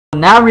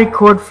Now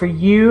record for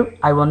you.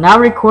 I will now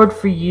record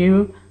for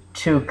you.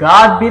 To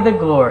God be the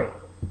glory.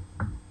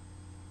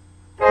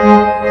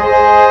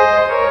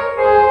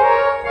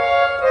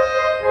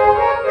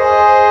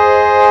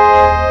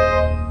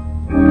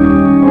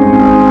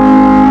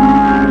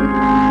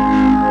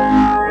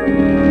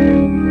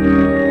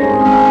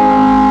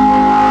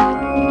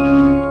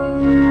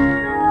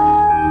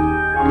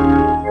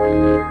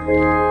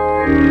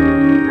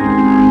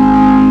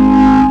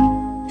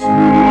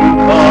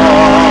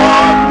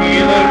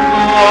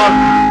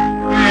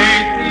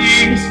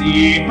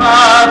 He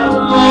hath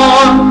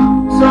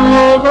done, so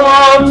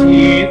loved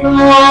he the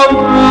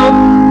world,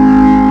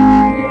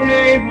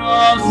 gave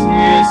us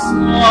his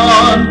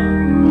Son,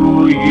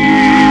 who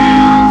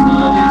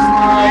yielded his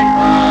life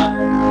and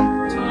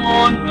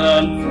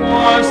atonement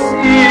for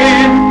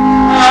sin,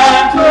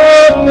 and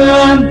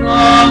opened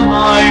the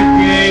life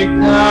gate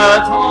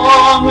that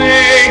all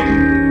may.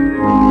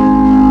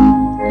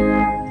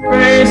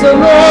 Praise the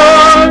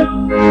Lord,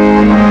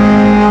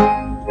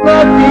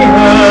 let the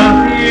earth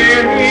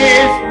hear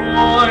his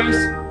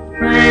voice.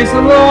 Praise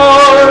the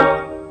Lord,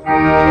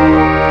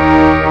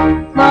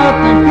 let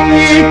the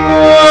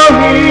people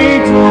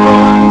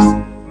rejoice.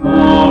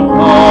 Oh,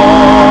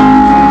 come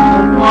to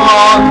the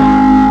Father,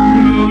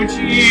 through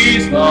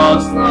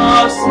Jesus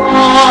the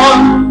Son,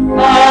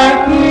 and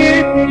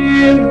give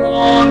him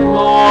all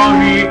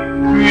glory.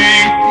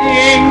 Great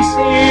things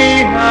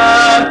he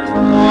hath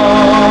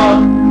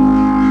done.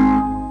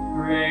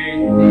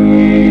 Great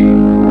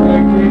things,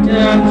 like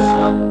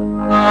redemption,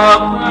 the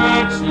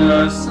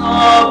purchase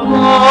of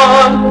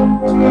blood,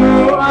 to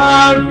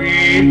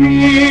every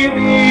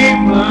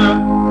believer,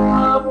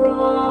 the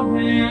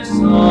promise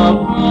of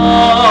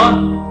God,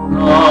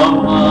 the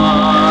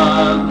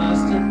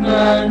marvelous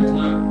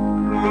defender,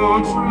 who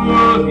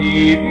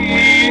truly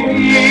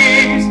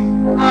believes,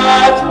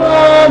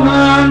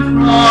 atonement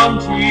from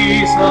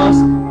Jesus,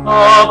 a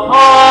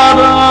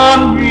pardon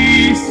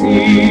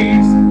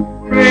receives.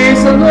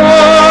 Praise the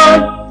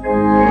Lord,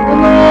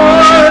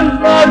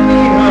 let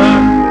the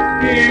earth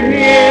hear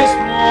his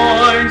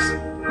voice.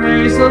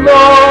 Praise the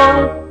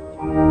Lord,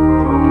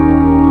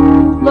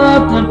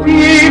 let the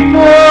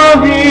people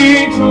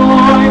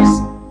rejoice.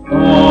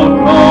 Oh,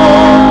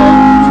 come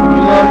to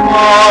the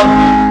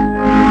Father,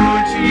 through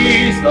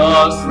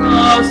Jesus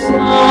the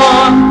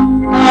Son,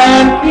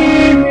 and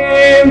give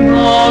him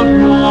all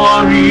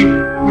glory.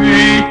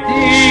 Great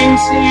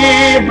things he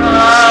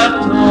hath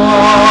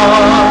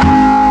done.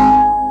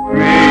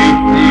 Great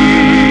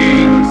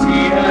things he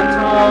hath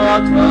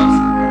taught us,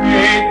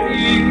 great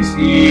things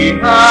he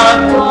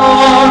hath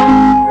done,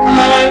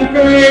 and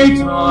great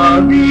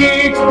are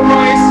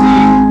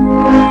rejoicing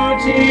through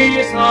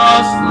Jesus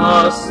the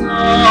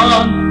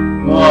Son,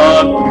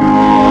 the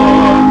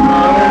purer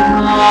and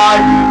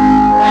higher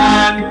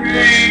and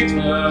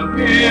greater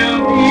will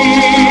be,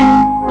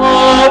 the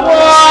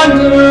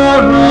wonder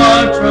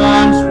of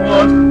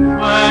transport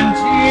when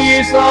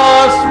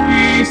Jesus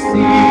we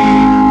see.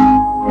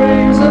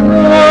 Praise the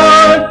Lord.